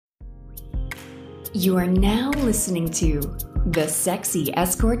You are now listening to The Sexy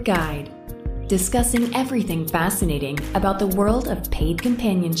Escort Guide, discussing everything fascinating about the world of paid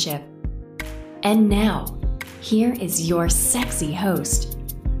companionship. And now, here is your sexy host,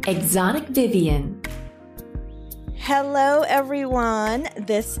 Exotic Vivian. Hello, everyone.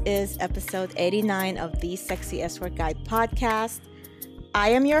 This is episode 89 of the Sexy Escort Guide podcast. I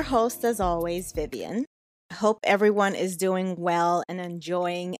am your host, as always, Vivian. I hope everyone is doing well and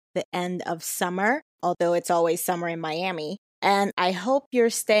enjoying the end of summer, although it's always summer in Miami. And I hope you're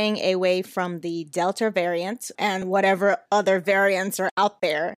staying away from the Delta variant and whatever other variants are out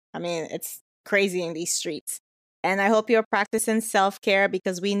there. I mean, it's crazy in these streets. And I hope you're practicing self-care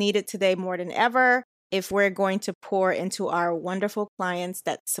because we need it today more than ever if we're going to pour into our wonderful clients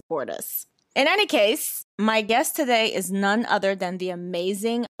that support us. In any case, my guest today is none other than the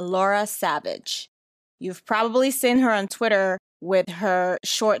amazing Laura Savage. You've probably seen her on Twitter with her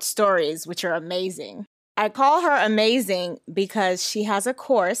short stories, which are amazing. I call her amazing because she has a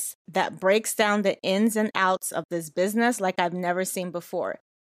course that breaks down the ins and outs of this business like I've never seen before,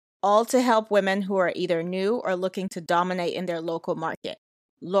 all to help women who are either new or looking to dominate in their local market.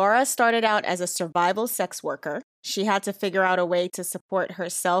 Laura started out as a survival sex worker. She had to figure out a way to support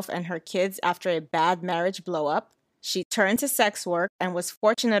herself and her kids after a bad marriage blow-up. She turned to sex work and was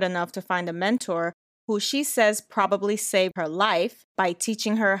fortunate enough to find a mentor who she says probably saved her life by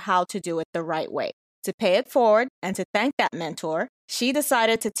teaching her how to do it the right way. To pay it forward and to thank that mentor, she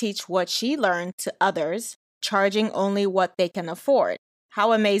decided to teach what she learned to others, charging only what they can afford.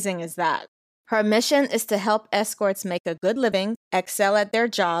 How amazing is that? Her mission is to help escorts make a good living, excel at their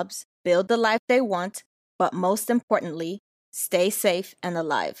jobs, build the life they want, but most importantly, stay safe and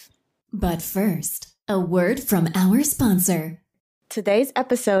alive. But first, a word from our sponsor. Today's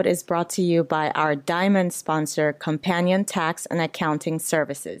episode is brought to you by our diamond sponsor, Companion Tax and Accounting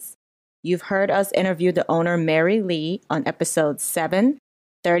Services. You've heard us interview the owner, Mary Lee, on episodes 7,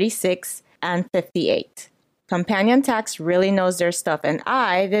 36, and 58. Companion Tax really knows their stuff, and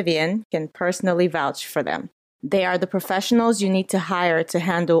I, Vivian, can personally vouch for them. They are the professionals you need to hire to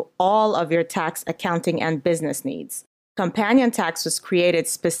handle all of your tax, accounting, and business needs. Companion Tax was created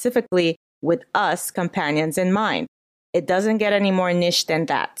specifically with us companions in mind. It doesn't get any more niche than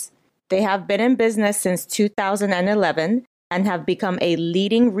that. They have been in business since 2011 and have become a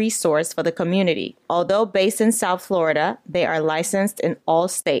leading resource for the community. Although based in South Florida, they are licensed in all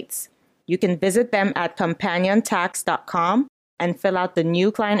states. You can visit them at companiontax.com and fill out the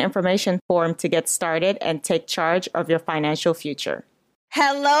new client information form to get started and take charge of your financial future.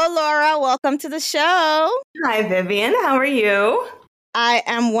 Hello, Laura. Welcome to the show. Hi, Vivian. How are you? I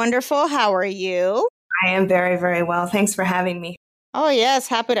am wonderful. How are you? I am very, very well. Thanks for having me. Oh, yes.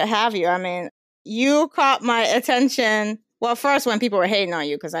 Happy to have you. I mean, you caught my attention. Well, first when people were hating on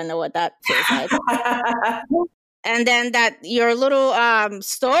you, because I know what that feels like. And then that your little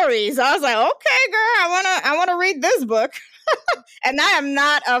stories, I was like, okay, girl, I wanna read this book. And I am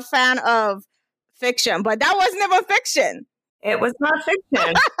not a fan of fiction, but that was never fiction. It was not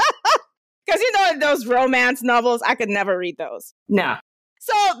fiction. Because those romance novels, I could never read those. No.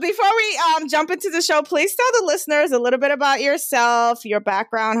 So before we jump into the show, please tell the listeners a little bit about yourself, your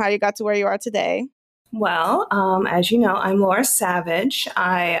background, how you got to where you are today. Well, as you know, I'm Laura Savage.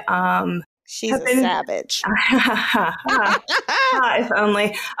 She's a savage. If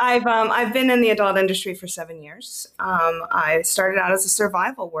only. I've been in the adult industry for 7 years. I started out as a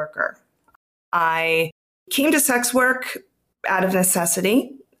survival worker. I came to sex work out of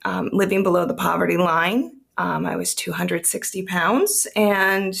necessity, living below the poverty line. I was 260 pounds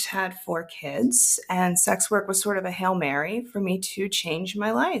and had 4 kids, and sex work was sort of a Hail Mary for me to change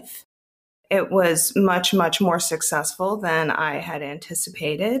my life. It was much, much more successful than I had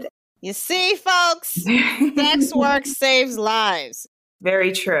anticipated. You see, folks, sex work saves lives.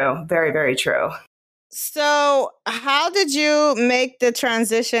 Very true. Very, very true. So how did you make the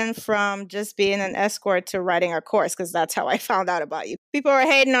transition from just being an escort to writing a course? Because that's how I found out about you. People were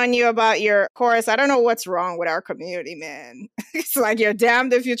hating on you about your course. I don't know what's wrong with our community, man. It's like you're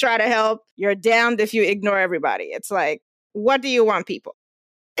damned if you try to help. You're damned if you ignore everybody. It's like, what do you want, people?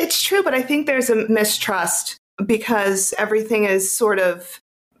 It's true, but I think there's a mistrust because everything is sort of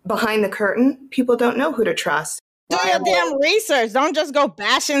behind the curtain. People don't know who to trust. Do your damn research. Don't just go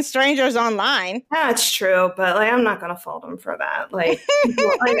bashing strangers online. That's true, but I'm not going to fault them for that.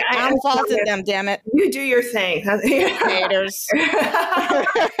 I'm faulting them, damn it. You do your thing. Haters.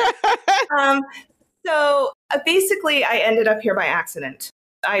 So basically, I ended up here by accident.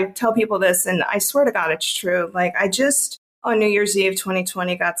 I tell people this, and I swear to God, it's true. I just on New Year's Eve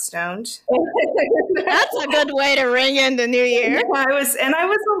 2020 got stoned. That's a good way to ring in the new year. Yeah, I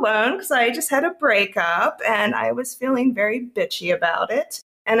was alone because I just had a breakup and I was feeling very bitchy about it.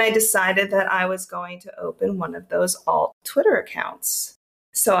 And I decided that I was going to open one of those alt Twitter accounts.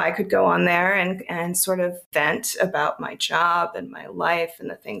 So I could go on there and sort of vent about my job and my life and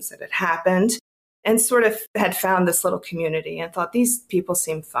the things that had happened, and sort of had found this little community and thought, these people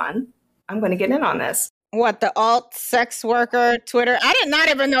seem fun. I'm going to get in on this. What, the alt sex worker Twitter? I did not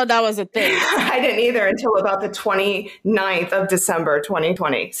even know that was a thing. I didn't either until about the 29th of December,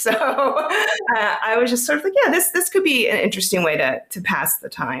 2020. So I was just sort of like, yeah, this could be an interesting way to pass the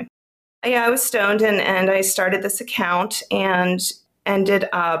time. Yeah, I was stoned and I started this account and ended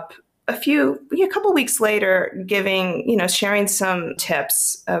up a couple weeks later sharing some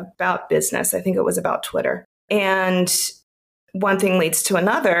tips about business. I think it was about Twitter. And one thing leads to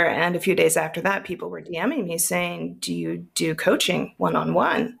another. And a few days after that, people were DMing me saying, do you do coaching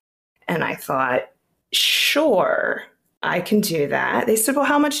one-on-one? And I thought, sure, I can do that. They said, well,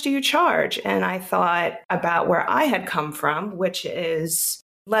 how much do you charge? And I thought about where I had come from, which is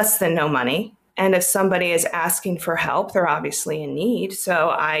less than no money. And if somebody is asking for help, they're obviously in need. So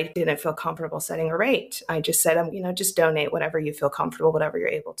I didn't feel comfortable setting a rate. I just said, just donate whatever you feel comfortable, whatever you're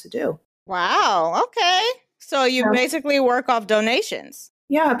able to do. Wow. Okay. So you basically work off donations.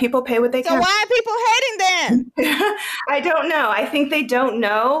 Yeah, people pay what they can. So why are people hating then? I don't know. I think they don't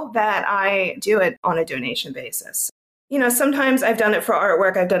know that I do it on a donation basis. Sometimes I've done it for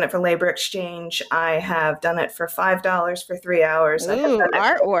artwork. I've done it for labor exchange. I have done it for $5 for 3 hours. Ooh,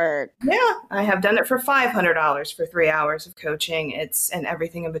 artwork. I have done it for $500 for 3 hours of coaching. And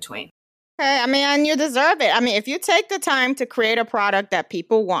everything in between. Okay. And you deserve it. If you take the time to create a product that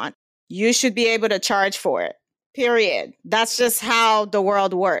people want, you should be able to charge for it. Period. That's just how the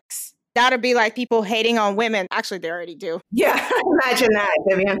world works. That'll be like people hating on women. Actually, they already do. Yeah, imagine that,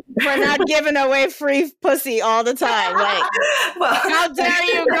 Vivian. We're not giving away free pussy all the time. Like, well, how dare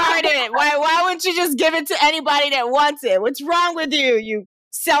you guard it? Why wouldn't you just give it to anybody that wants it? What's wrong with you, you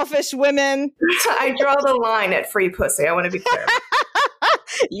selfish women? I draw the line at free pussy. I want to be clear.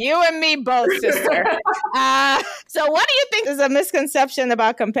 You and me both, sister. So what do you think is a misconception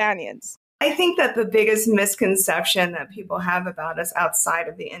about companions? I think that the biggest misconception that people have about us outside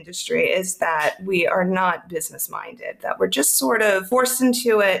of the industry is that we are not business-minded, that we're just sort of forced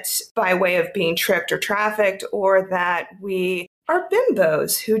into it by way of being tricked or trafficked, or that we are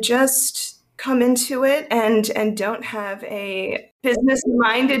bimbos who just come into it and don't have a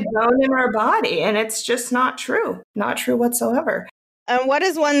business-minded bone in our body. And it's just not true whatsoever. And what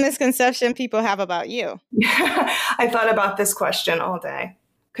is one misconception people have about you? I thought about this question all day.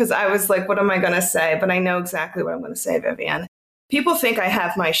 Because I was like, what am I going to say? But I know exactly what I'm going to say, Vivian. People think I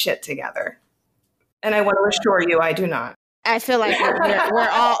have my shit together. And I want to assure you, I do not. I feel like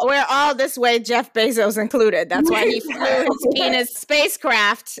we're all this way, Jeff Bezos included. That's why he flew his penis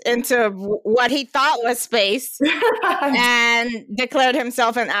spacecraft into what he thought was space and declared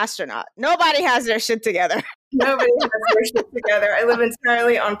himself an astronaut. Nobody has their shit together. Nobody has their shit together. I live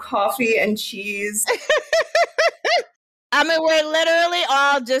entirely on coffee and cheese. We're literally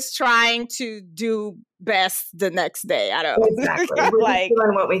all just trying to do best the next day. I don't know. Exactly. We're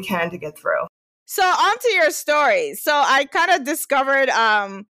doing what we can to get through. So on to your story. So I kind of discovered,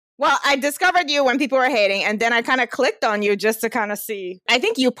 I discovered you when people were hating, and then I kind of clicked on you just to kind of see. I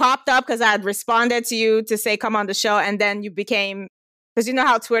think you popped up because I had responded to you to say, come on the show. And then you became, because you know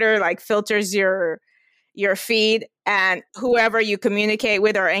how Twitter like filters your feed, and whoever you communicate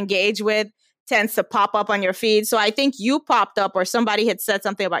with or engage with tends to pop up on your feed. So I think you popped up, or somebody had said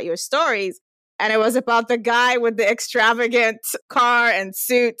something about your stories, and it was about the guy with the extravagant car and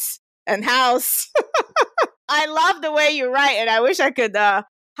suits and house. I love the way you write, and I wish I could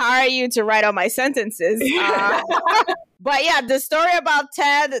hire you to write all my sentences. But yeah, the story about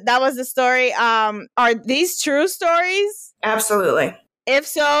Ted, that was the story. Are these true stories? Absolutely. If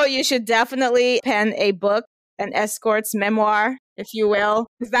so, you should definitely pen a book, an escort's memoir, if you will.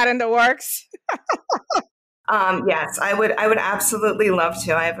 Is that in the works? Yes, I would absolutely love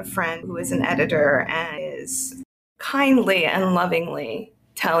to. I have a friend who is an editor and is kindly and lovingly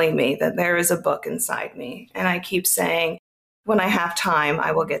telling me that there is a book inside me. And I keep saying, when I have time,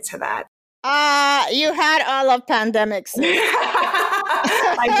 I will get to that. You had all of pandemics.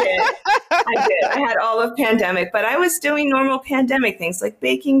 I did. I had all of pandemic, but I was doing normal pandemic things like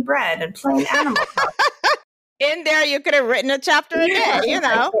baking bread and playing Animal Crossing. in there, you could have written a chapter a day, you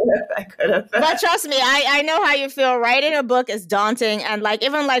know. I could have. But trust me, I know how you feel. Writing a book is daunting. And like,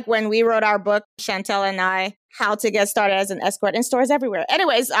 even like when we wrote our book, Chantel and I, How to Get Started as an Escort, in stores everywhere.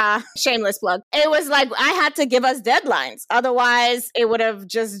 Anyways, shameless plug. It was like, I had to give us deadlines. Otherwise, it would have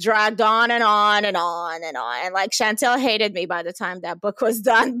just dragged on and on and on and on. And like, Chantel hated me by the time that book was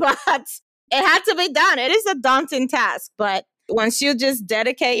done, but it had to be done. It is a daunting task. But once you just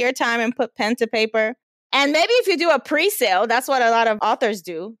dedicate your time and put pen to paper, and maybe if you do a pre-sale, that's what a lot of authors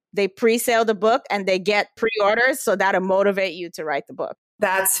do. They pre-sale the book and they get pre-orders, so that'll motivate you to write the book.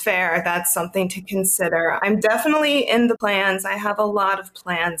 That's fair. That's something to consider. I'm definitely in the plans. I have a lot of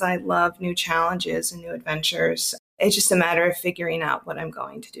plans. I love new challenges and new adventures. It's just a matter of figuring out what I'm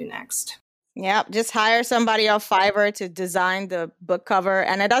going to do next. Yeah, just hire somebody off Fiverr to design the book cover.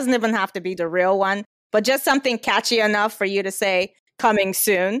 And it doesn't even have to be the real one, but just something catchy enough for you to say, coming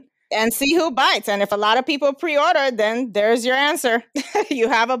soon. And see who bites. And if a lot of people pre-order, then there's your answer. You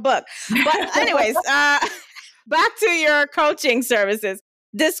have a book. But anyways, back to your coaching services.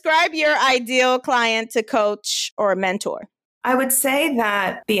 Describe your ideal client to coach or mentor. I would say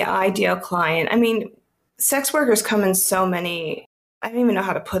that the ideal client, I mean, sex workers come in so many, I don't even know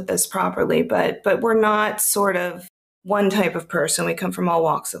how to put this properly, but we're not sort of one type of person. We come from all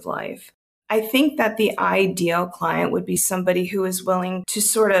walks of life. I think that the ideal client would be somebody who is willing to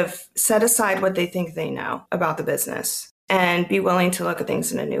sort of set aside what they think they know about the business and be willing to look at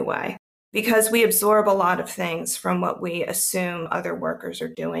things in a new way. Because we absorb a lot of things from what we assume other workers are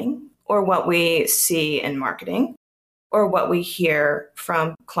doing, or what we see in marketing, or what we hear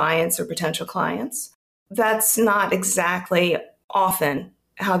from clients or potential clients. That's not exactly often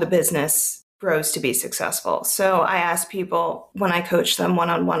how the business grows to be successful. So I ask people when I coach them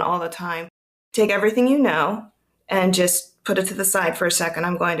one-on-one all the time, take everything you know and just put it to the side for a second.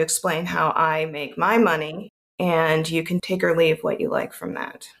 I'm going to explain how I make my money, and you can take or leave what you like from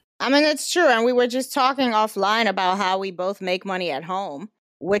that. I mean, it's true. And we were just talking offline about how we both make money at home,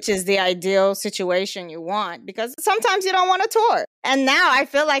 which is the ideal situation you want, because sometimes you don't want to tour. And now I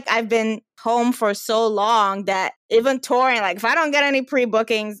feel like I've been home for so long that even touring, like if I don't get any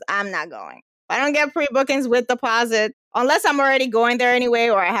pre-bookings, I'm not going. If I don't get pre-bookings with deposit, unless I'm already going there anyway,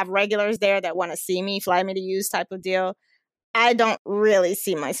 or I have regulars there that want to see me, fly me to use type of deal, I don't really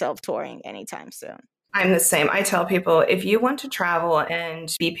see myself touring anytime soon. I'm the same. I tell people, if you want to travel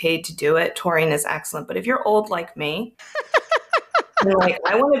and be paid to do it, touring is excellent. But if you're old like me, you're like,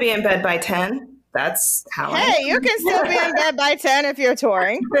 I want to be in bed by 10. That's how Hey, you can still be in bed by 10 if you're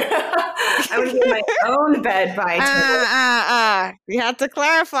touring. I would be in my own bed by 10. You have to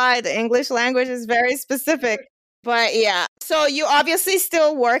clarify. The English language is very specific. But yeah, so you obviously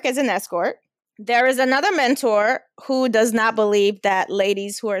still work as an escort. There is another mentor who does not believe that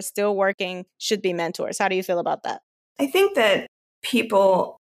ladies who are still working should be mentors. How do you feel about that? I think that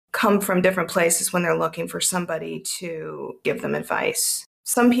people come from different places when they're looking for somebody to give them advice.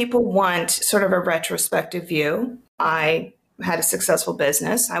 Some people want sort of a retrospective view. I had a successful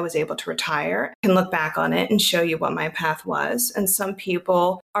business. I was able to retire, can look back on it and show you what my path was. And some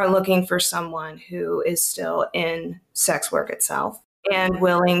people are looking for someone who is still in sex work itself and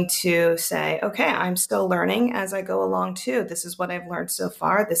willing to say, okay, I'm still learning as I go along too. This is what I've learned so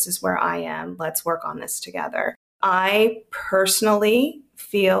far. This is where I am. Let's work on this together. I personally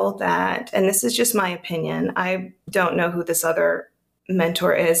feel that, and this is just my opinion, I don't know who this other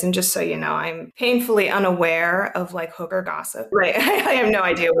mentor is. And just so you know, I'm painfully unaware of like hooker gossip. Right. I have no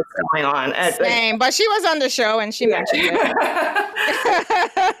idea what's going on. Same, but she was on the show and she mentioned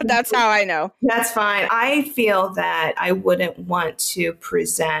it. That's how I know. That's fine. I feel that I wouldn't want to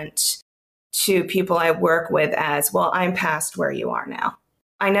present to people I work with as, well, I'm past where you are now.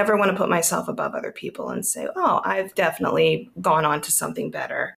 I never want to put myself above other people and say, oh, I've definitely gone on to something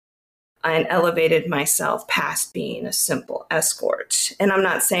better and elevated myself past being a simple escort. And I'm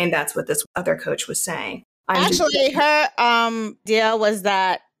not saying that's what this other coach was saying. Her deal was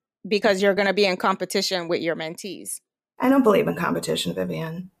that because you're going to be in competition with your mentees. I don't believe in competition,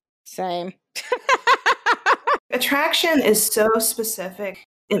 Vivian. Same. Attraction is so specific.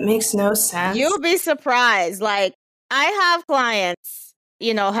 It makes no sense. You'll be surprised. Like, I have clients,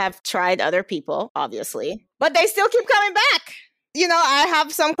 have tried other people, obviously, but they still keep coming back. I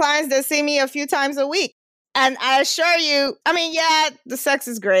have some clients that see me a few times a week. And I assure you, the sex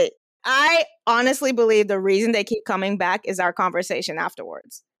is great. I honestly believe the reason they keep coming back is our conversation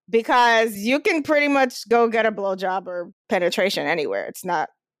afterwards. Because you can pretty much go get a blowjob or penetration anywhere. It's not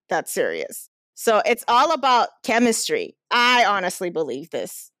that serious. So it's all about chemistry. I honestly believe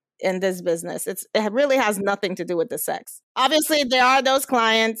this in this business. It really has nothing to do with the sex. Obviously, there are those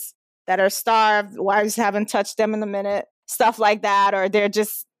clients that are starved, wives haven't touched them in a minute, stuff like that, or they're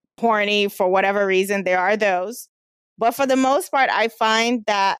just horny for whatever reason. There are those. But for the most part, I find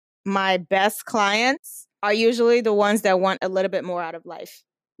that my best clients are usually the ones that want a little bit more out of life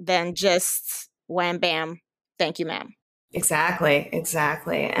than just wham, bam, thank you, ma'am. Exactly.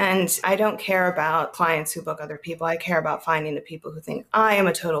 And I don't care about clients who book other people. I care about finding the people who think I am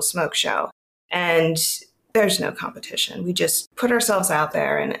a total smoke show. And there's no competition. We just put ourselves out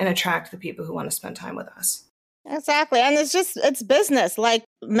there and attract the people who want to spend time with us. Exactly. And it's business. Like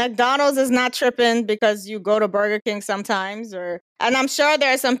McDonald's is not tripping because you go to Burger King sometimes, and I'm sure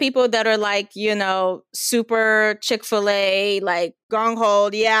there are some people that are like, super Chick-fil-A, like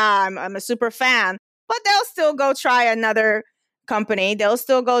gung-ho. Yeah, I'm a super fan, but they'll still go try another company. They'll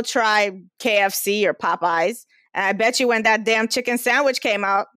still go try KFC or Popeyes. And I bet you when that damn chicken sandwich came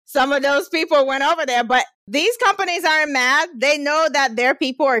out, some of those people went over there, but these companies aren't mad. They know that their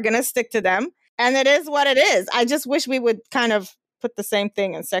people are going to stick to them. And it is what it is. I just wish we would kind of put the same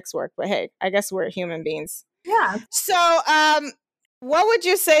thing in sex work. But hey, I guess we're human beings. Yeah. So what would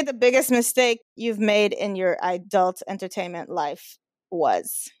you say the biggest mistake you've made in your adult entertainment life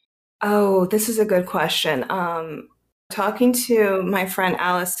was? Oh, this is a good question. Talking to my friend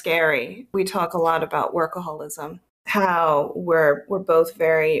Alice Scary, we talk a lot about workaholism, how we're both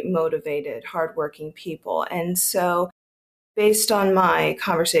very motivated, hardworking people. And so based on my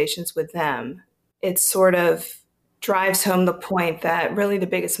conversations with them, it sort of drives home the point that really the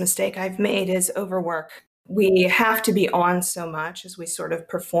biggest mistake I've made is overwork. We have to be on so much as we sort of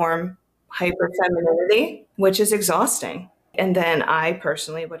perform hyper-femininity, which is exhausting. And then I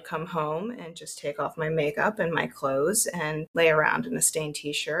personally would come home and just take off my makeup and my clothes and lay around in a stained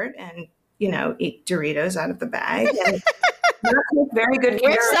t-shirt and, eat Doritos out of the bag. And not take very good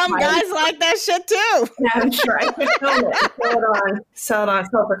care of some guys like that shit too. Yeah, I'm sure. I could sell it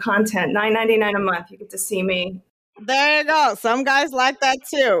for content. $9.99 a month. You get to see me. There you go. Some guys like that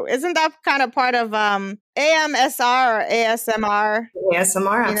too. Isn't that kind of part of AMSR or ASMR?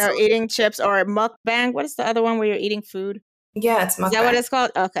 ASMR, absolutely. Eating chips or mukbang. What is the other one where you're eating food? Yeah, it's mukbang. Is that what it's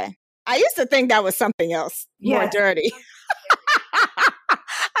called? Okay. I used to think that was something else, more dirty.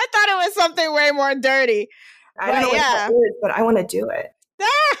 I thought it was something way more dirty. I don't know what that is, but I want to do it.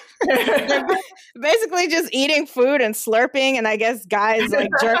 Basically just eating food and slurping, and I guess guys like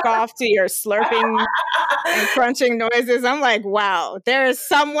jerk off to your slurping and crunching noises. I'm like, wow, there is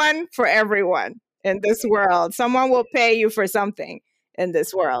someone for everyone in this world. Someone will pay you for something in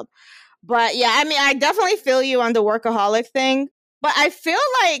this world. But yeah, I mean, I definitely feel you on the workaholic thing, but I feel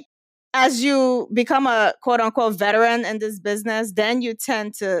like as you become a quote unquote veteran in this business, then you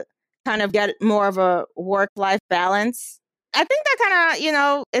tend to kind of get more of a work-life balance. I think that kind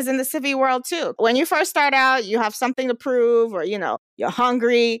of, is in the civi world too. When you first start out, you have something to prove or, you're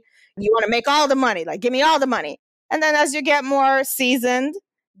hungry. You want to make all the money, like give me all the money. And then as you get more seasoned,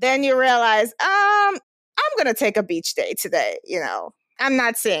 then you realize, I'm going to take a beach day today. I'm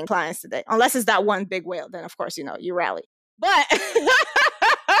not seeing clients today, unless it's that one big whale. Then of course, you rally, but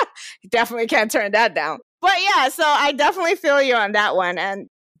you definitely can't turn that down. But yeah, so I definitely feel you on that one. And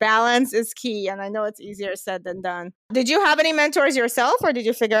balance is key. And I know it's easier said than done. Did you have any mentors yourself or did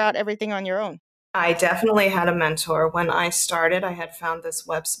you figure out everything on your own? I definitely had a mentor. When I started, I had found this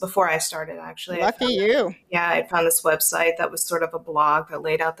website before I started, actually. Lucky you. Yeah, I found this website that was sort of a blog that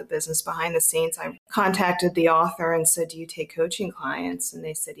laid out the business behind the scenes. I contacted the author and said, do you take coaching clients? And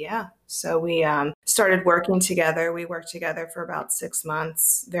they said, yeah. So we started working together. We worked together for about 6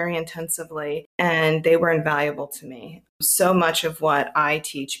 months, very intensively, and they were invaluable to me. So much of what I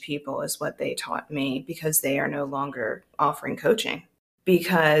teach people is what they taught me because they are no longer offering coaching.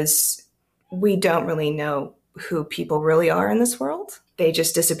 Because we don't really know who people really are in this world. They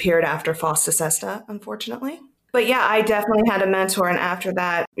just disappeared after Fosta Sesta, unfortunately. But yeah, I definitely had a mentor. And after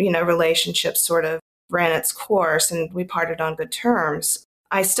that, relationship sort of ran its course and we parted on good terms.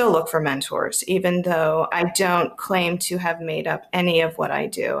 I still look for mentors, even though I don't claim to have made up any of what I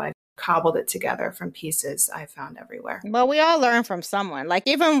do. I've cobbled it together from pieces I found everywhere. Well, we all learn from someone. Like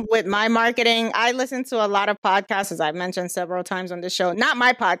even with my marketing, I listen to a lot of podcasts, as I've mentioned several times on the show. Not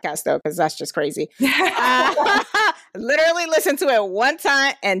my podcast, though, because that's just crazy. Literally listen to it one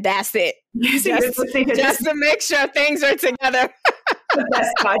time and that's it. Just to make sure things are together. The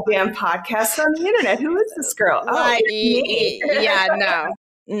best goddamn podcast on the internet. Who is this girl? Like, yeah, no.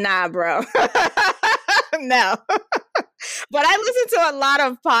 Nah, bro. No. But I listen to a lot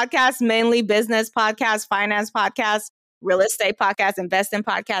of podcasts, mainly business podcasts, finance podcasts, real estate podcasts, investing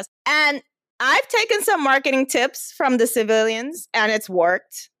podcasts. And I've taken some marketing tips from the civilians and it's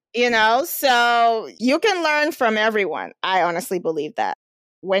worked, so you can learn from everyone. I honestly believe that.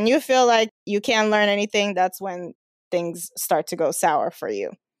 when you feel like you can't learn anything, that's when things start to go sour for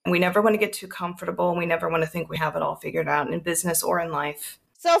you. We never want to get too comfortable, and we never want to think we have it all figured out in business or in life.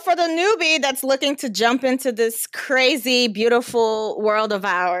 So for the newbie that's looking to jump into this crazy, beautiful world of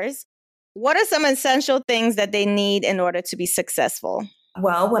ours, what are some essential things that they need in order to be successful?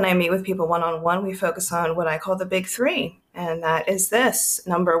 Well, when I meet with people one-on-one, we focus on what I call the big three. And that is this.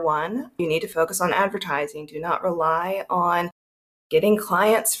 Number one, you need to focus on advertising. Do not rely on getting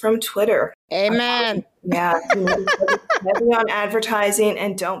clients from Twitter. Amen. Yeah. You need to focus heavy on advertising,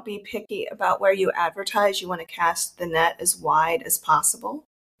 and don't be picky about where you advertise. You want to cast the net as wide as possible,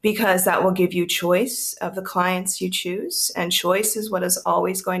 because that will give you choice of the clients you choose. And choice is what is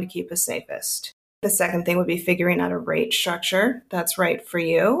always going to keep us safest. The second thing would be figuring out a rate structure that's right for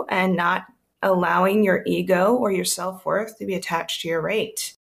you, and not allowing your ego or your self-worth to be attached to your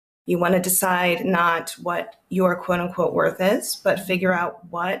rate. You want to decide not what your quote unquote worth is, but figure out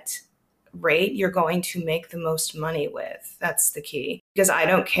what rate you're going to make the most money with. That's the key. Because I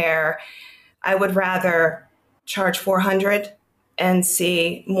don't care. I would rather charge $400 and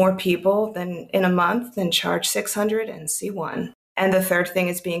see more people than in a month than charge $600 and see one. And the third thing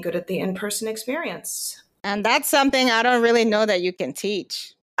is being good at the in-person experience. And that's something I don't really know that you can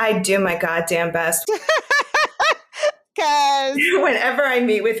teach. I do my goddamn best. Because whenever I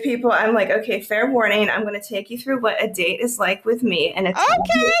meet with people, I'm like, okay, fair warning, I'm going to take you through what a date is like with me. And it's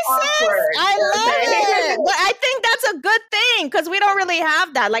okay, awkward. I love it. But I think that's a good thing, because we don't really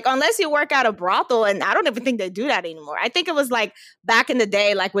have that. Like, unless you work at a brothel, and I don't even think they do that anymore. I think it was like back in the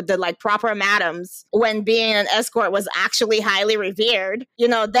day, like with the like proper madams, when being an escort was actually highly revered. You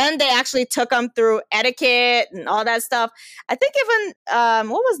know, then they actually took them through etiquette and all that stuff. I think even,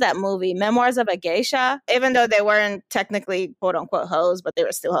 what was that movie? Memoirs of a Geisha? Even though they weren't technically quote unquote hoes, but they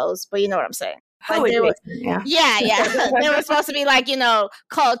were still hoes. But you know what I'm saying? Like they were, yeah. They were supposed to be like, you know,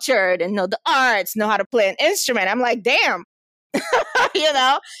 cultured and know the arts, know how to play an instrument. I'm like, damn. You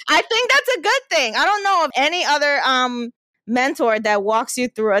know, I think that's a good thing. I don't know of any other mentor that walks you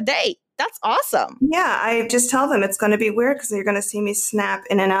through a date. That's awesome. Yeah, I just tell them it's going to be weird, because you're going to see me snap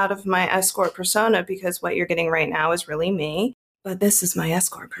in and out of my escort persona, because what you're getting right now is really me. But this is my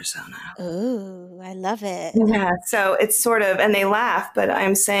escort persona. Ooh, I love it. Yeah, so it's sort of, and they laugh, but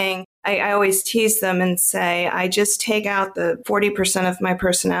I'm saying, I always tease them and say, I just take out the 40% of my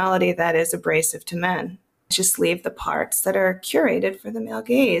personality that is abrasive to men. Just leave the parts that are curated for the male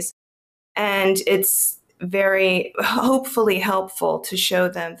gaze. And it's very hopefully helpful to show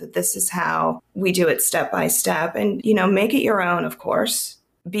them that this is how we do it step by step. And, you know, make it your own, of course.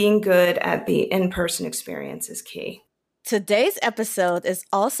 Being good at the in-person experience is key. Today's episode is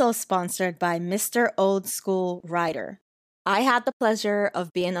also sponsored by Mr. Old School Writer. I had the pleasure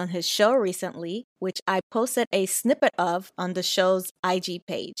of being on his show recently, which I posted a snippet of on the show's IG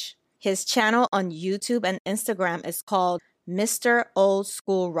page. His channel on YouTube and Instagram is called Mr. Old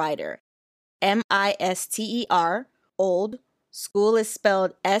School Writer. MISTER, old, school is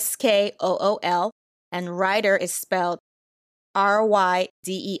spelled SKOOL, and writer is spelled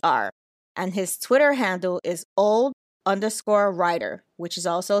RYDER. And his Twitter handle is old_writer, which is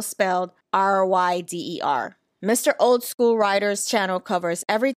also spelled RYDER. Mr. Old School Writer's channel covers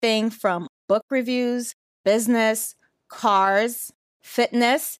everything from book reviews, business, cars,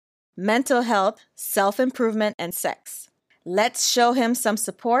 fitness, mental health, self-improvement, and sex. Let's show him some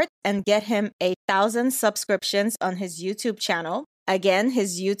support and get him 1,000 subscriptions on his YouTube channel. Again,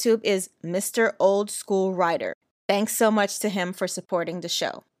 his YouTube is Mr. Old School Writer. Thanks so much to him for supporting the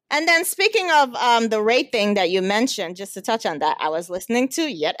show. And then speaking of the rate thing that you mentioned, just to touch on that, I was listening to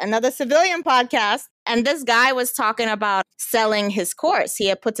yet another civilian podcast, and this guy was talking about selling his course. He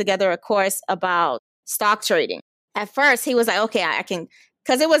had put together a course about stock trading. At first, he was like, okay, I can,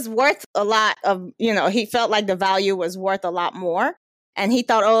 because it was worth a lot of, you know, he felt like the value was worth a lot more. And he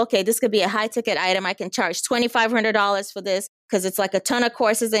thought, oh, okay, this could be a high ticket item. I can charge $2,500 for this because it's like a ton of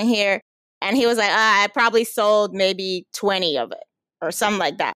courses in here. And he was like, I probably sold maybe 20 of it or something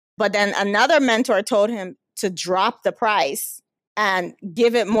like that. But then another mentor told him to drop the price and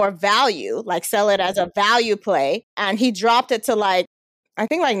give it more value, like sell it as a value play. And he dropped it to like, I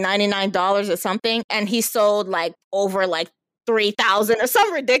think like $99 or something. And he sold like over like 3,000 or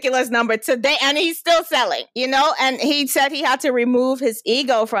some ridiculous number today. And he's still selling, you know, and he said he had to remove his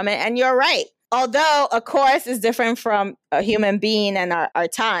ego from it. And you're right. Although a course is different from a human being and our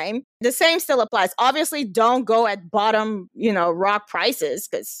time, the same still applies. Obviously, don't go at bottom, you know, rock prices,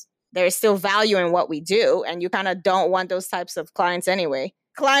 because there's still value in what we do. And you kind of don't want those types of clients anyway.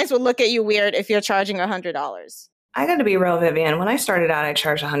 Clients will look at you weird if you're charging $100. I got to be real, Vivian. When I started out, I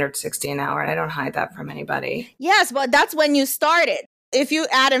charged $160 an hour, and I don't hide that from anybody. Yes, but that's when you started. if you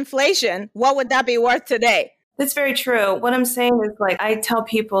add inflation, what would that be worth today? That's very true. What I'm saying is, like, I tell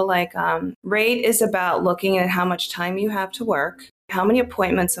people, like, rate is about looking at how much time you have to work. How many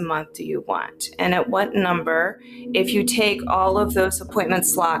appointments a month do you want? And at what number, if you take all of those appointment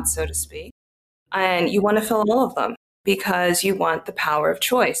slots, so to speak, and you want to fill all of them because you want the power of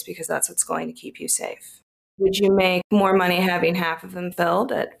choice, because that's what's going to keep you safe. Would you make more money having half of them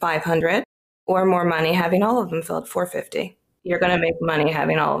filled at 500 or more money having all of them filled at 450? You're going to make money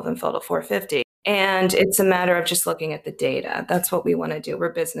having all of them filled at 450. And it's a matter of just looking at the data. That's what we want to do.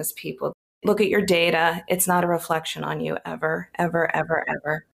 We're business people. Look at your data. It's not a reflection on you ever, ever, ever,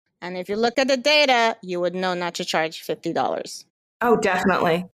 ever. And if you look at the data, you would know not to charge $50. Oh,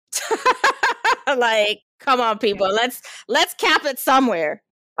 definitely. Like, come on, people. Let's cap it somewhere.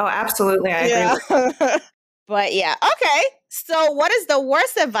 Oh, absolutely. I agree. But yeah. Okay. So what is the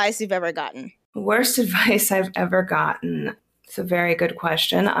worst advice you've ever gotten? Worst advice I've ever gotten. It's a very good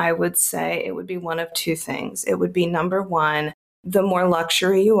question. I would say it would be one of two things. It would be, number one, the more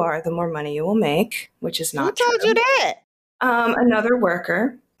luxury you are, the more money you will make, which is not true. Who told you that? Another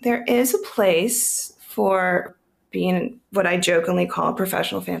worker. There is a place for being what I jokingly call a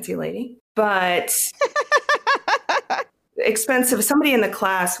professional fancy lady, but expensive. Somebody in the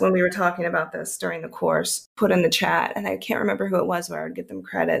class, when we were talking about this during the course, put in the chat, and I can't remember who it was where I would give them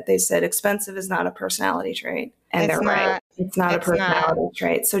credit. They said expensive is not a personality trait. And they're right. It's not a personality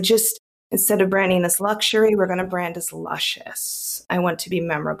trait. So just instead of branding as luxury, we're going to brand as luscious. I want to be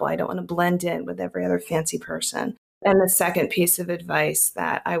memorable. I don't want to blend in with every other fancy person. And the second piece of advice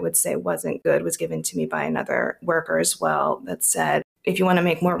that I would say wasn't good was given to me by another worker as well, that said, if you want to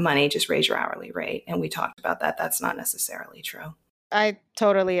make more money, just raise your hourly rate. And we talked about that. That's not necessarily true. I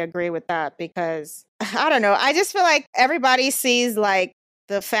totally agree with that, because I don't know. I just feel like everybody sees like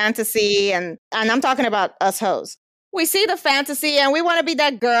the fantasy, and I'm talking about us hoes. We see the fantasy and we want to be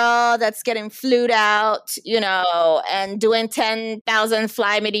that girl that's getting flued out, and doing 10,000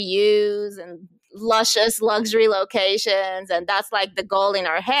 fly me to use and luscious luxury locations. And that's like the goal in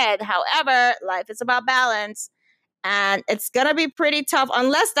our head. However, life is about balance. And it's going to be pretty tough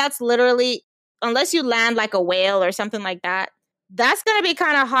unless you land like a whale or something like that. That's going to be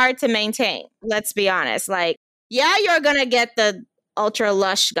kind of hard to maintain. Let's be honest. Like, yeah, you're going to get the ultra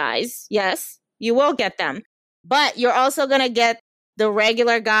lush guys. Yes, you will get them. But you're also going to get the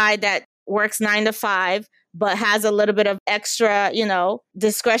regular guy that works 9 to 5, but has a little bit of extra,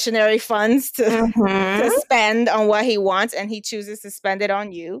 discretionary funds to spend on what he wants. And he chooses to spend it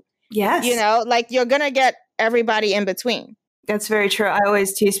on you. Yes. Like you're going to get everybody in between. That's very true. I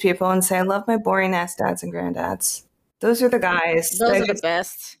always tease people and say, I love my boring ass dads and granddads. Those are the guys. Those are the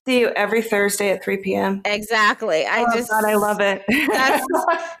best. See you every Thursday at 3 p.m. Exactly. God, I love it.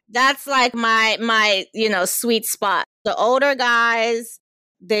 That's like my sweet spot. The older guys,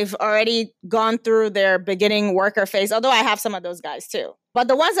 they've already gone through their beginning worker phase, although I have some of those guys too. But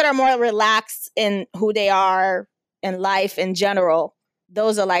the ones that are more relaxed in who they are in life in general,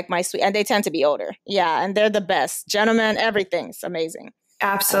 those are like my sweet, and they tend to be older. Yeah, and they're the best. Gentlemen, everything's amazing.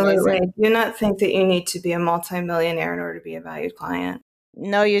 Absolutely. Amazing. Do not think that you need to be a multimillionaire in order to be a valued client.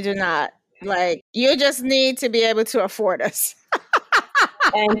 No, you do not. Like, you just need to be able to afford us.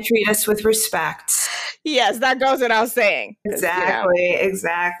 And treat us with respect. Yes, that goes without saying.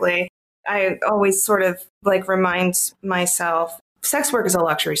 Exactly. I always sort of like remind myself, sex work is a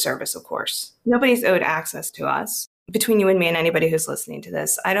luxury service, of course. Nobody's owed access to us. Between you and me and anybody who's listening to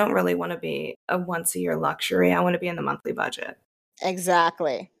this, I don't really want to be a once-a-year luxury. I want to be in the monthly budget.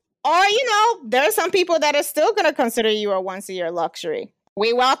 Exactly. Or, there are some people that are still going to consider you a once-a-year luxury.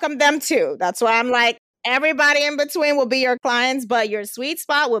 We welcome them too. That's why I'm like, everybody in between will be your clients, but your sweet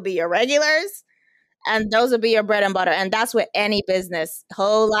spot will be your regulars. And those will be your bread and butter. And that's with any business,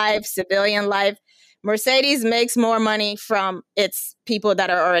 whole life, civilian life. Mercedes makes more money from its people that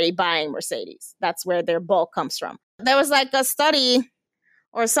are already buying Mercedes. That's where their bulk comes from. There was like a study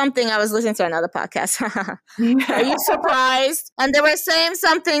or something. I was listening to another podcast. Are you surprised? And they were saying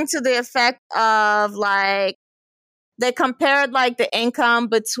something to the effect of like, they compared like the income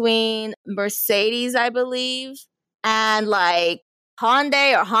between Mercedes, I believe, and like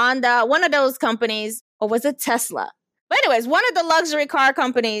Hyundai or Honda, one of those companies, or was it Tesla? But anyways, one of the luxury car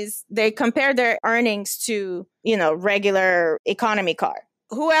companies, they compared their earnings to, regular economy car.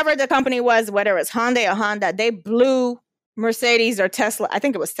 Whoever the company was, whether it was Hyundai or Honda, they blew Mercedes or Tesla, I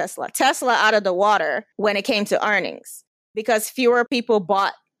think it was Tesla out of the water when it came to earnings, because fewer people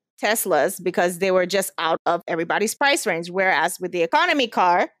bought Teslas because they were just out of everybody's price range. Whereas with the economy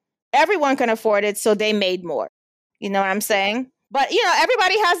car, everyone can afford it, so they made more. You know what I'm saying? But,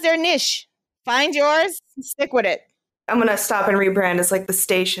 everybody has their niche. Find yours, stick with it. I'm going to stop and rebrand as like the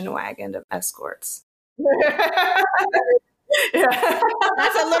station wagon of escorts. Yeah.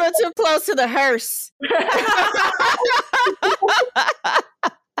 That's a little too close to the hearse.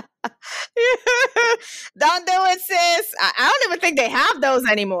 Don't do it, sis. I don't even think they have those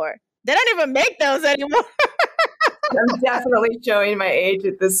anymore. They don't even make those anymore. I'm definitely showing my age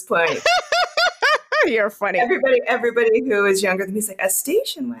at this point. You're funny. Everybody who is younger than me is like, a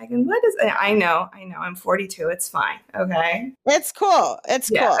station wagon? What is it? I know. I'm 42. It's fine. Okay. It's cool.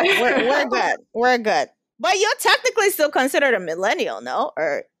 Cool. We're good. We're good. But you're technically still considered a millennial, no?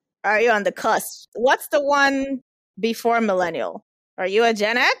 Or are you on the cusp? What's the one before millennial? Are you a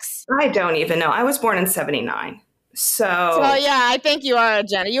Gen X? I don't even know. I was born in 79. So yeah, I think you are a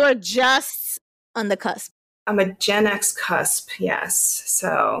Gen. You are just on the cusp. I'm a Gen X cusp, yes.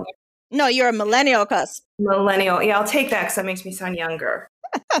 So no, you're a millennial cusp. Millennial. Yeah, I'll take that because that makes me sound younger.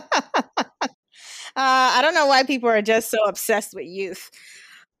 I don't know why people are just so obsessed with youth.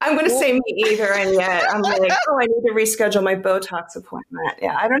 I'm going to say me either, and yet I'm like, I need to reschedule my Botox appointment.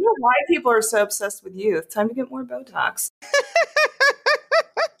 Yeah, I don't know why people are so obsessed with youth. Time to get more Botox.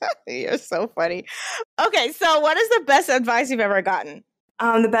 You're so funny. Okay, so what is the best advice you've ever gotten?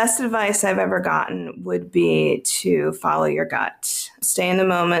 The best advice I've ever gotten would be to follow your gut. Stay in the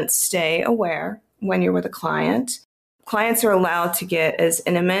moment, stay aware when you're with a client. Clients are allowed to get as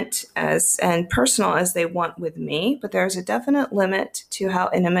intimate and personal as they want with me, but there's a definite limit to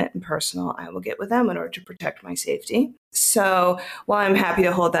how intimate and personal I will get with them in order to protect my safety. So while I'm happy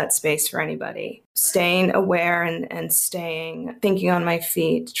to hold that space for anybody, staying aware and thinking on my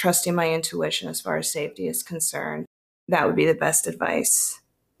feet, trusting my intuition as far as safety is concerned, that would be the best advice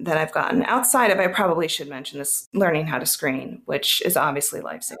that I've gotten. Outside of, I probably should mention this, learning how to screen, which is obviously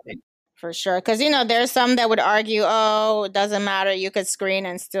life-saving. For sure. Because, there's some that would argue, it doesn't matter. You could screen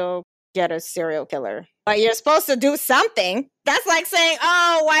and still get a serial killer. But you're supposed to do something. That's like saying,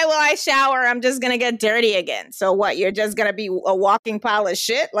 why will I shower? I'm just going to get dirty again. So what? You're just going to be a walking pile of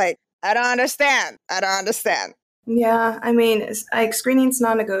shit? Like, I don't understand. Yeah, I mean, screening's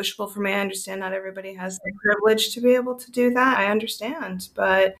non-negotiable for me. I understand not everybody has the privilege to be able to do that. I understand.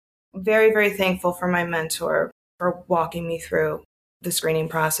 But very, very thankful for my mentor for walking me through the screening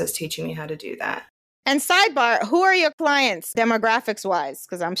process, teaching me how to do that. And sidebar, who are your clients demographics wise?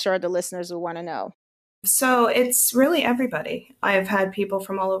 Because I'm sure the listeners will want to know. So it's really everybody. I've had people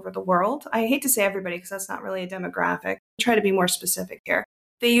from all over the world. I hate to say everybody because that's not really a demographic. I try to be more specific here.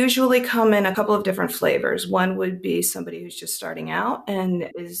 They usually come in a couple of different flavors. One would be somebody who's just starting out and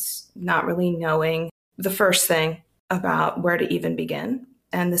is not really knowing the first thing about where to even begin.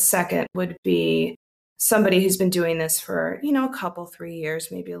 And the second would be somebody who's been doing this for, a couple, 3 years,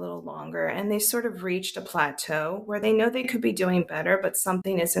 maybe a little longer, and they sort of reached a plateau where they know they could be doing better, but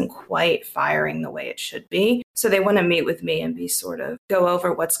something isn't quite firing the way it should be. So they want to meet with me and go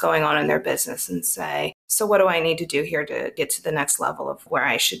over what's going on in their business and say, so what do I need to do here to get to the next level of where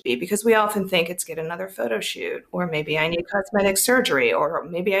I should be? Because we often think it's get another photo shoot, or maybe I need cosmetic surgery, or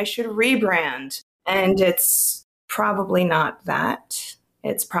maybe I should rebrand. And it's probably not that.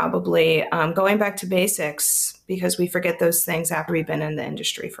 It's probably going back to basics because we forget those things after we've been in the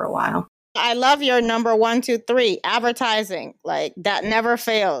industry for a while. I love your number 1, 2, 3, advertising. Like that never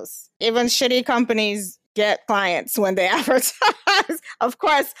fails. Even shitty companies get clients when they advertise. Of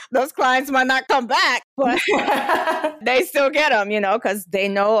course, those clients might not come back, but they still get them, because they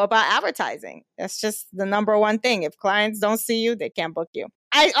know about advertising. That's just the number one thing. If clients don't see you, they can't book you.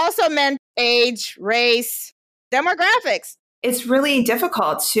 I also meant age, race, demographics. It's really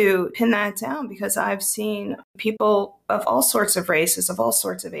difficult to pin that down because I've seen people of all sorts of races, of all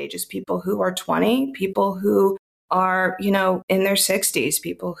sorts of ages, people who are 20, people who are, in their 60s,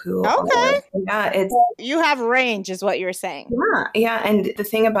 people who you have range is what you're saying. Yeah. And the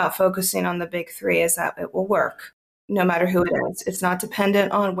thing about focusing on the big three is that it will work no matter who it is. It's not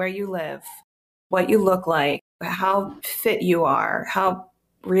dependent on where you live, what you look like, how fit you are, how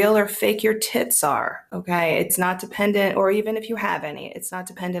real or fake your tits are. Okay. It's not dependent, or even if you have any, it's not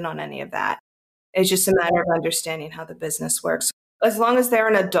dependent on any of that. It's just a matter of understanding how the business works. As long as they're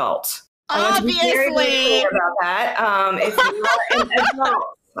an adult. Obviously. I want to be very, very clear about that. If you are an adult,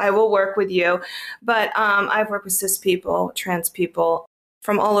 I will work with you. But I've worked with cis people, trans people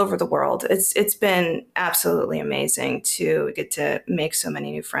from all over the world. It's been absolutely amazing to get to make so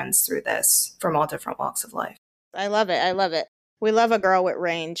many new friends through this from all different walks of life. I love it. We love a girl with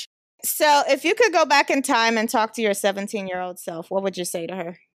range. So if you could go back in time and talk to your 17-year-old self, what would you say to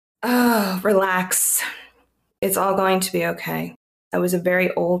her? Oh, relax. It's all going to be okay. I was a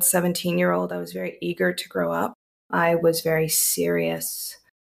very old 17-year-old. I was very eager to grow up. I was very serious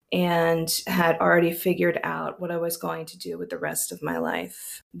and had already figured out what I was going to do with the rest of my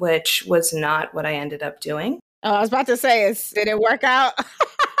life, which was not what I ended up doing. Oh, I was about to say, did it work out?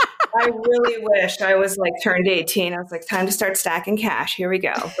 I really wish I was like turned 18. I was like, time to start stacking cash. Here we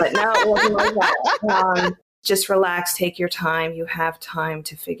go. But no, it wasn't like that. Just relax, take your time. You have time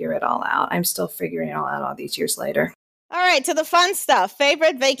to figure it all out. I'm still figuring it all out all these years later. All right, to the fun stuff.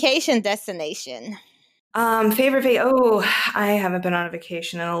 Favorite vacation destination? I haven't been on a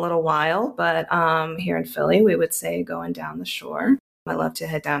vacation in a little while, but here in Philly, we would say going down the shore. I love to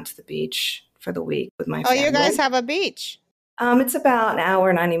head down to the beach for the week with my family. Oh, you guys have a beach? It's about an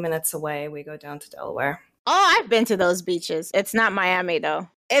hour, 90 minutes away. We go down to Delaware. Oh, I've been to those beaches. It's not Miami, though.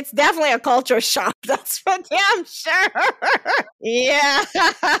 It's definitely a culture shock. That's for damn sure. Yeah.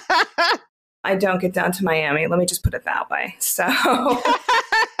 I don't get down to Miami. Let me just put it that way. So,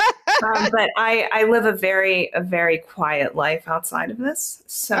 but I live a very quiet life outside of this.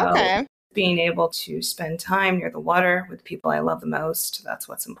 So being able to spend time near the water with people I love the most, that's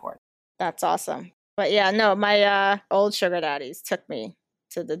what's important. That's awesome. But yeah, no, my old sugar daddies took me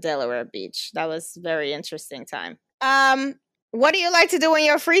to the Delaware beach. That was a very interesting time. What do you like to do in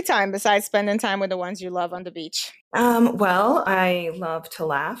your free time besides spending time with the ones you love on the beach? Well, I love to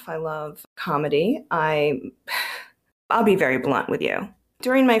laugh. I love comedy. I'll be very blunt with you.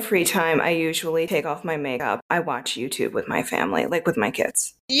 During my free time, I usually take off my makeup. I watch YouTube with my family, like with my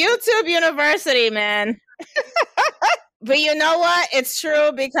kids. YouTube University, man. But you know what? It's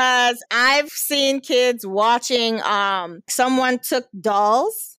true because I've seen kids watching someone took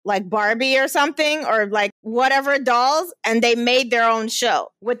dolls, like Barbie or something, or like whatever dolls, and they made their own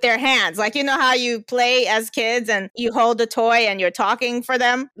show with their hands. Like, you know how you play as kids and you hold the toy and you're talking for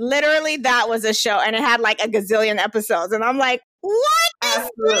them? Literally, that was a show, and it had like a gazillion episodes. And I'm like, what is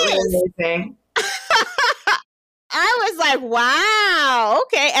absolutely this? Amazing. I was like, wow,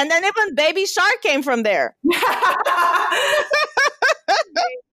 okay. And then even Baby Shark came from there.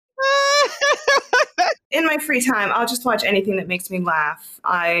 In my free time, I'll just watch anything that makes me laugh.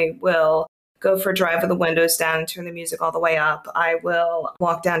 I will go for a drive with the windows down and turn the music all the way up. I will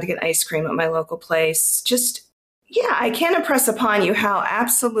walk down to get ice cream at my local place. I can't impress upon you how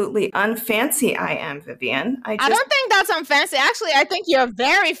absolutely unfancy I am, Vivian. I don't think that's unfancy. Actually, I think you're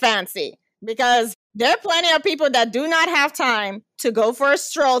very fancy because there are plenty of people that do not have time to go for a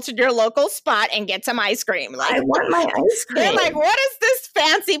stroll to your local spot and get some ice cream. Like, I want my ice cream. They're like, what is this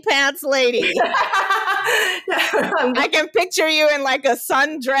fancy pants lady? I can picture you in like a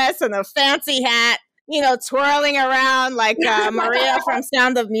sundress and a fancy hat, twirling around like Maria from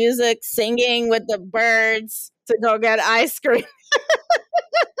Sound of Music, singing with the birds to go get ice cream.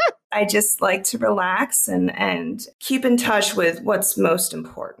 I just like to relax and keep in touch with what's most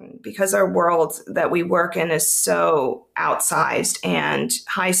important because our world that we work in is so outsized and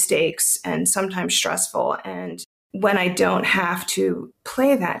high stakes and sometimes stressful. And when I don't have to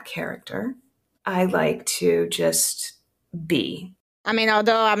play that character, I like to just be. I mean,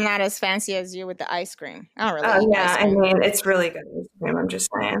 although I'm not as fancy as you with the ice cream. I don't really eat ice cream. I mean, it's really good ice cream. I'm just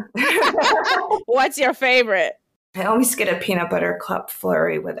saying. What's your favorite? I always get a peanut butter cup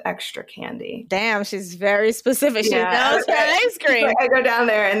flurry with extra candy. Damn, she's very specific. She knows her ice cream. I go down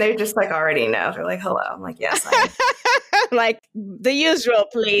there and they just like already know. They're like, hello. I'm like, yes. I like the usual,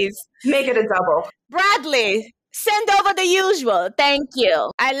 plees. Make it a double. Bradley, send over the usual. Thank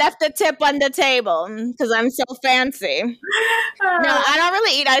you. I left a tip on the table because I'm so fancy. No, I don't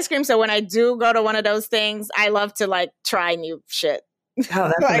really eat ice cream. So when I do go to one of those things, I love to like try new shit. Oh,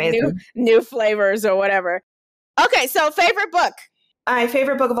 that's like amazing. New flavors or whatever. Okay, so favorite book. My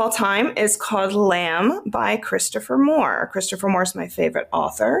favorite book of all time is called Lamb by Christopher Moore. Christopher Moore is my favorite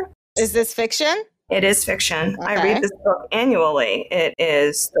author. Is this fiction? It is fiction. Okay. I read this book annually. It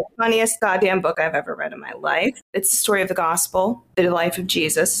is the funniest goddamn book I've ever read in my life. It's the story of the gospel, the life of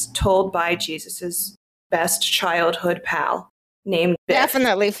Jesus, told by Jesus's best childhood pal named Biff.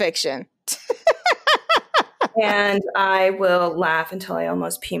 Definitely fiction. And I will laugh until I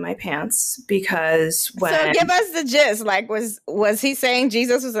almost pee my pants because when... So give us the gist. Like, was he saying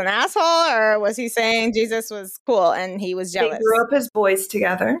Jesus was an asshole or was he saying Jesus was cool and he was jealous? They grew up as boys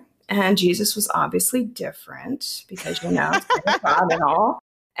together and Jesus was obviously different because, God and all.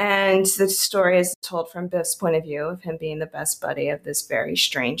 And the story is told from Biff's point of view of him being the best buddy of this very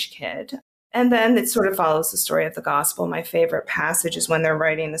strange kid. And then it sort of follows the story of the gospel. My favorite passage is when they're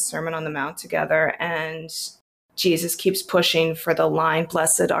writing the Sermon on the Mount together and Jesus keeps pushing for the line,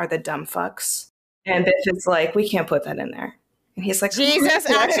 "Blessed are the dumb fucks." And Biff is like, we can't put that in there. And he's like, Jesus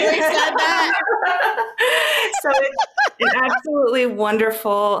actually said that? So it's an absolutely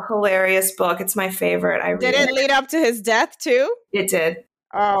wonderful, hilarious book. It's my favorite. Did it lead up to his death too? It did.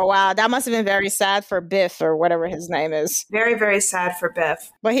 Oh, wow. That must have been very sad for Biff or whatever his name is. Very, very sad for Biff.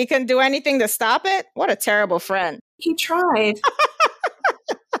 But he couldn't do anything to stop it? What a terrible friend. He tried.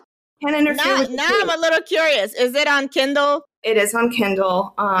 Can't interfere with Now I'm a little curious. Is it on Kindle? It is on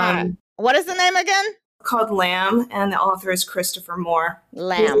Kindle. What is the name again? Called Lamb, and the author is Christopher Moore.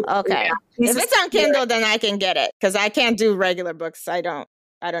 Lamb. Okay. Yeah. If it's on Kindle, then I can get it because I can't do regular books. I don't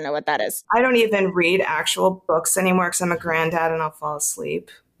know what that is. I don't even read actual books anymore because I'm a granddad and I'll fall asleep.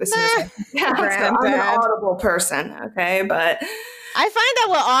 So I'm an Audible person, okay? But I find that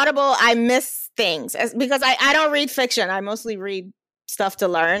with Audible, I miss things because I don't read fiction. I mostly read stuff to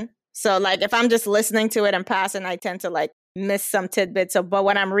learn. So like if I'm just listening to it and passing, I tend to like miss some tidbits. But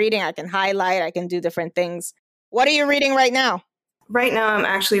when I'm reading, I can highlight, I can do different things. What are you reading right now? Right now, I'm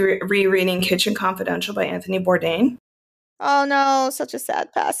actually rereading Kitchen Confidential by Anthony Bourdain. Oh no, such a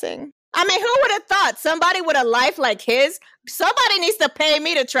sad passing. I mean, who would have thought somebody with a life like his, somebody needs to pay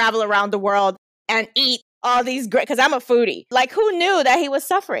me to travel around the world and eat all these great, because I'm a foodie. Like who knew that he was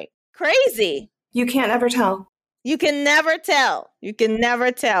suffering? Crazy. You can't ever tell. You can never tell. You can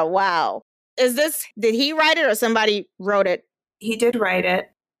never tell. Wow. Did he write it or somebody wrote it? He did write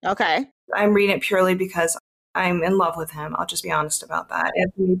it. Okay. I'm reading it purely because I'm in love with him. I'll just be honest about that.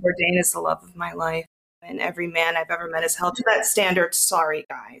 Anthony Bourdain is the love of my life. And every man I've ever met is held to that standard. Sorry,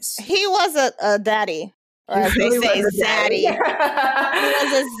 guys. He was a daddy. Or as they say, zaddy. He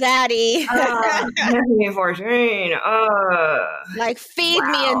was a zaddy. Anthony Bourdain. Like, feed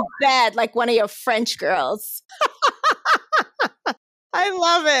me in bed like one of your French girls. I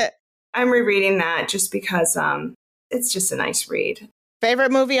love it. I'm rereading that just because it's just a nice read.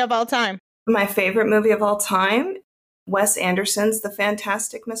 Favorite movie of all time? My favorite movie of all time? Wes Anderson's The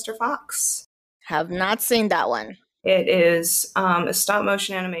Fantastic Mr. Fox. Have not seen that one. It is a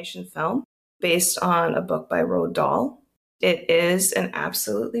stop-motion animation film based on a book by Roald Dahl. It is an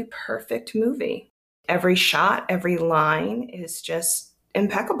absolutely perfect movie. Every shot, every line is just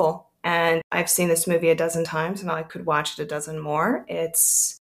impeccable. And I've seen this movie a dozen times, and I could watch it a dozen more.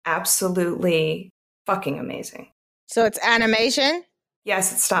 It's absolutely fucking amazing. So it's animation?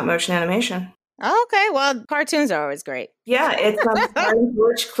 Yes, it's stop-motion animation. Okay, well, cartoons are always great. Yeah, it's starring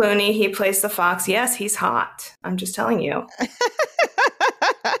George Clooney. He plays the fox. Yes, he's hot. I'm just telling you.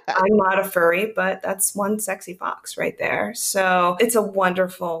 I'm not a furry, but that's one sexy fox right there. So it's a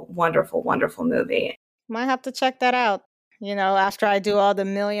wonderful, wonderful, wonderful movie. Might have to check that out, after I do all the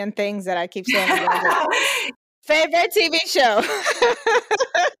million things that I keep saying. Favorite TV show?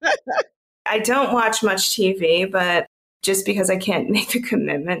 I don't watch much TV, but just because I can't make the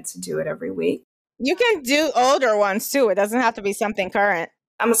commitment to do it every week. You can do older ones too. It doesn't have to be something current.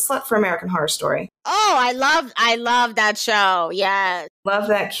 I'm a slut for American Horror Story. Oh, I love that show. Yes. Love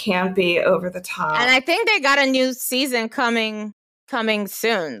that campy, over the top. And I think they got a new season coming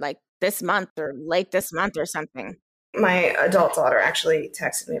soon, like this month or late this month or something. My adult daughter actually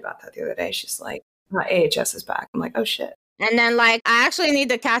texted me about that the other day. She's like, AHS is back. I'm like, oh shit. And then I actually need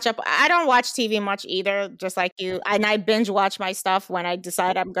to catch up. I don't watch TV much either, just like you. And I binge watch my stuff when I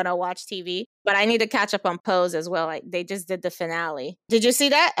decide I'm going to watch TV. But I need to catch up on Pose as well. They just did the finale. Did you see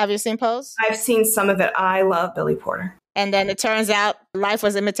that? Have you seen Pose? I've seen some of it. I love Billy Porter. And then it turns out life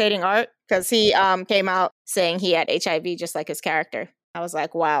was imitating art because he came out saying he had HIV just like his character. I was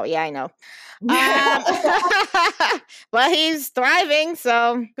like, wow, yeah, I know. But he's thriving,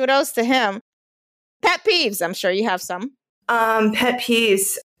 so kudos to him. Pet peeves. I'm sure you have some. Pet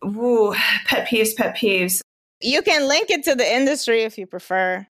peeves. Ooh, pet peeves. You can link it to the industry if you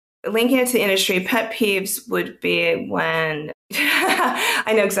prefer. Linking it to the industry, pet peeves would be when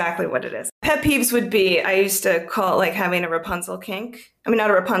I know exactly what it is. Pet peeves would be, I used to call it like having a Rapunzel kink. I mean, not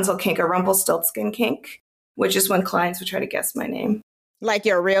a Rapunzel kink, a Rumpelstiltskin kink, which is when clients would try to guess my name. Like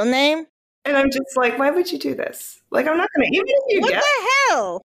your real name? And I'm just like, why would you do this? Like, I'm not going to, even if you what guess. What the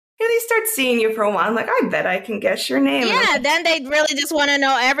hell? They start seeing you for a while. I'm like, I bet I can guess your name. Yeah, then they really just want to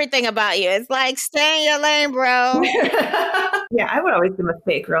know everything about you. It's like, stay in your lane, bro. Yeah, I would always give a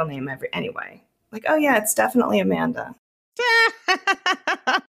fake real name anyway. Like, oh yeah, it's definitely Amanda.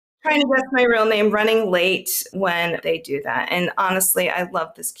 Trying to guess my real name, running late when they do that. And honestly, I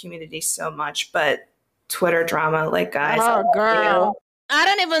love this community so much, but Twitter drama, like guys. Oh, girl. I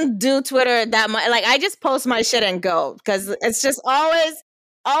don't even do Twitter that much. Like, I just post my shit and go because it's just always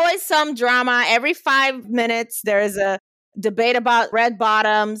some drama. Every 5 minutes, there is a debate about red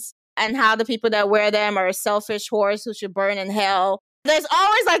bottoms and how the people that wear them are selfish whores who should burn in hell. There's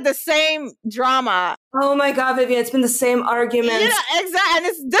always the same drama. Oh my God, Vivian, it's been the same argument. Yeah, exactly. And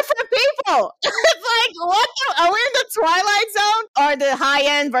it's different people. It's like, what? Are we in the Twilight Zone? Or the high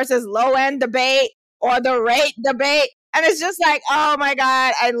end versus low end debate? Or the rate debate? And it's just like, oh my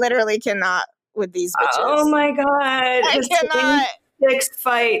God, I literally cannot with these bitches. Oh my God. I cannot. 6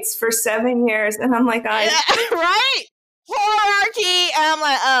 fights for 7 years. And I'm like, right? Hierarchy. And I'm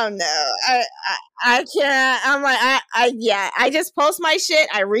like, oh no, I can't. I'm like, I just post my shit.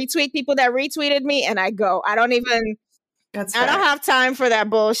 I retweet people that retweeted me and I go. I don't have time for that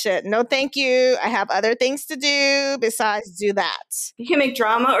bullshit. No, thank you. I have other things to do besides do that. You can make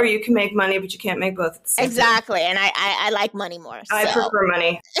drama or you can make money, but you can't make both at the same time. Exactly. And I like money more. I prefer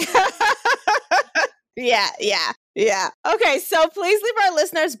money. Yeah. Okay, so please leave our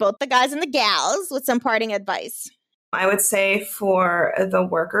listeners, both the guys and the gals, with some parting advice. I would say for the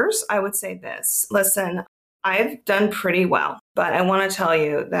workers, I would say this. Listen, I've done pretty well, but I want to tell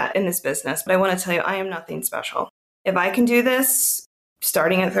you that in this business, but I want to tell you I am nothing special. If I can do this,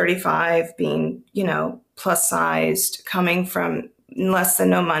 starting at 35, being, plus sized, coming from less than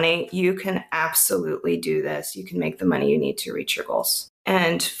no money, you can absolutely do this. You can make the money you need to reach your goals.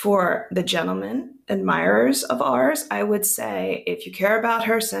 And for the gentlemen, admirers of ours, I would say, if you care about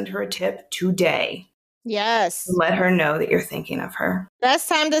her, send her a tip today. Yes. Let her know that you're thinking of her. Best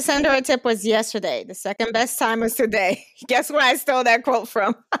time to send her a tip was yesterday. The second best time was today. Guess where I stole that quote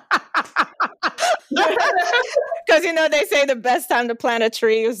from? Because, they say the best time to plant a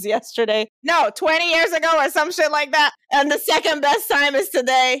tree was yesterday. No, 20 years ago or some shit like that. And the second best time is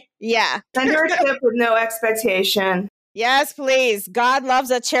today. Yeah. Send her a tip with no expectation. Yes, please. God loves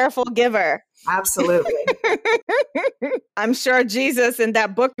a cheerful giver. Absolutely. I'm sure Jesus in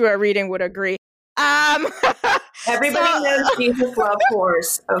that book you are reading would agree. Everybody knows Jesus loved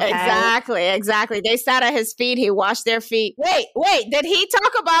whores. Okay? Exactly. They sat at his feet. He washed their feet. Wait. Did he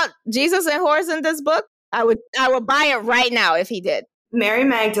talk about Jesus and whores in this book? I would buy it right now if he did. Mary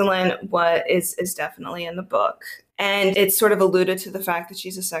Magdalene is definitely in the book. And it's sort of alluded to the fact that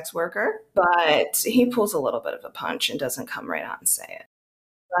she's a sex worker, but he pulls a little bit of a punch and doesn't come right out and say it.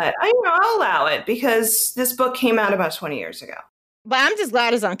 But I'll allow it because this book came out about 20 years ago. But I'm just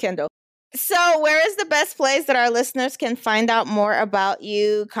glad it's on Kindle. So where is the best place that our listeners can find out more about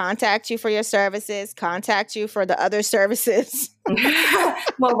you, contact you for your services, contact you for the other services?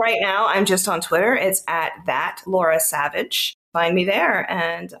 Well, right now I'm just on Twitter. It's at @LauraSavage. Find me there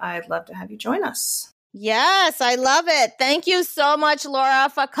and I'd love to have you join us. Yes, I love it. Thank you so much, Laura,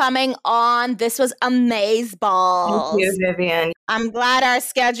 for coming on. This was amazeballs. Thank you, Vivian. I'm glad our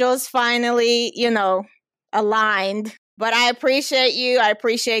schedules finally, aligned. But I appreciate you. I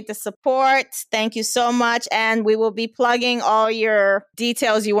appreciate the support. Thank you so much. And we will be plugging all your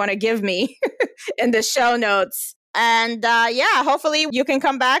details you want to give me in the show notes. And hopefully you can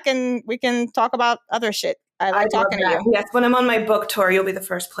come back and we can talk about other shit. I like talking to you. Yes, when I'm on my book tour, you'll be the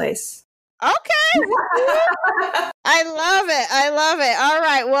first place. Okay. I love it. All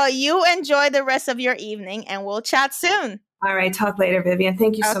right. Well, you enjoy the rest of your evening and we'll chat soon. All right. Talk later, Vivian.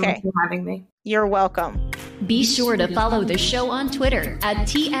 Thank you so much for having me. You're welcome. Be sure to follow the show on Twitter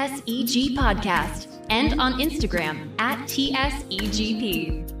 @TSEG Podcast and on Instagram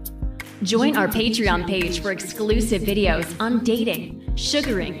 @TSEGP. Join our Patreon page for exclusive videos on dating,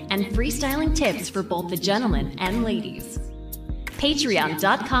 sugaring, and freestyling tips for both the gentlemen and ladies.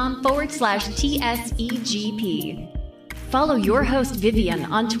 Patreon.com/TSEGP. Follow your host Vivian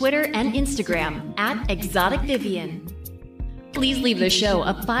on Twitter and Instagram @ExoticVivian. Please leave the show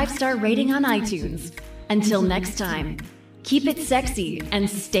a 5-star rating on iTunes. Until next time, keep it sexy and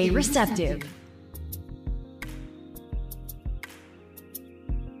stay receptive.